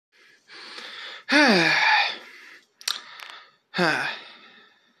I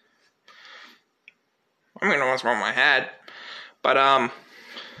don't know what's wrong with my head. But,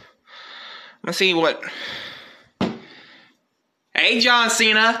 let's see what... Hey, John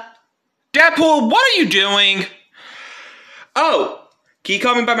Cena. Deadpool, what are you doing? Oh, can you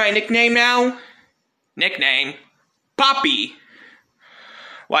call me by my nickname now? Nickname? Poppy.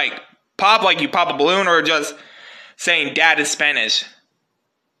 Like, pop like you pop a balloon, or just saying dad in Spanish?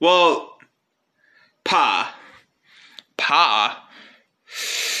 Well, pa. Pa.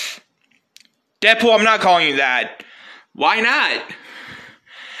 Deadpool, I'm not calling you that. Why not?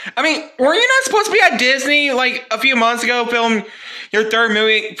 I mean, were you not supposed to be at Disney, like, a few months ago, filming your third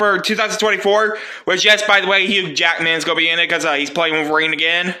movie for 2024? Which, yes, by the way, Hugh Jackman's gonna be in it, because he's playing Wolverine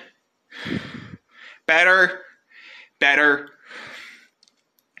again. Better.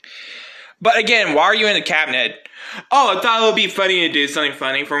 But again, why are you in the cabinet? Oh, I thought it would be funny to do something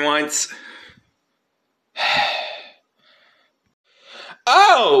funny for once.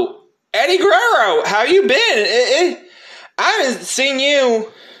 Oh, Eddie Guerrero, how you been? I haven't seen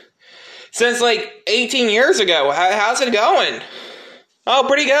you since like 18 years ago. How's it going? Oh,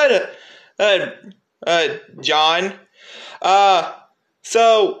 pretty good. John.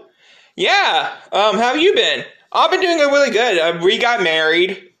 So, yeah. How have you been? I've been doing really good. We got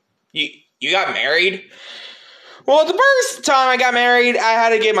married. You got married? Well, the first time I got married, I had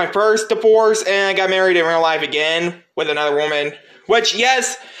to get my first divorce, and I got married in real life again with another woman. Which,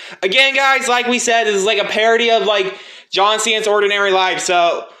 yes, again, guys, like we said, this is like a parody of, like, John Cena's Ordinary Life,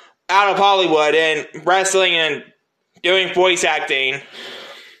 so, out of Hollywood, and wrestling, and doing voice acting.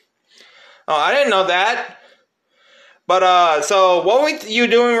 Oh, I didn't know that. But, so, what are you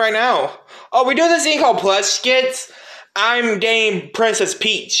doing right now? Oh, we're doing this thing called Plush Skits. I'm dating Princess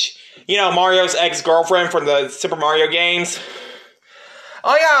Peach. You know, Mario's ex-girlfriend from the Super Mario games.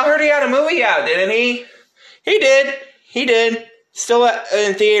 Oh yeah, I heard he had a movie out, didn't he? He did. Still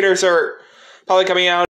in theaters, or probably coming out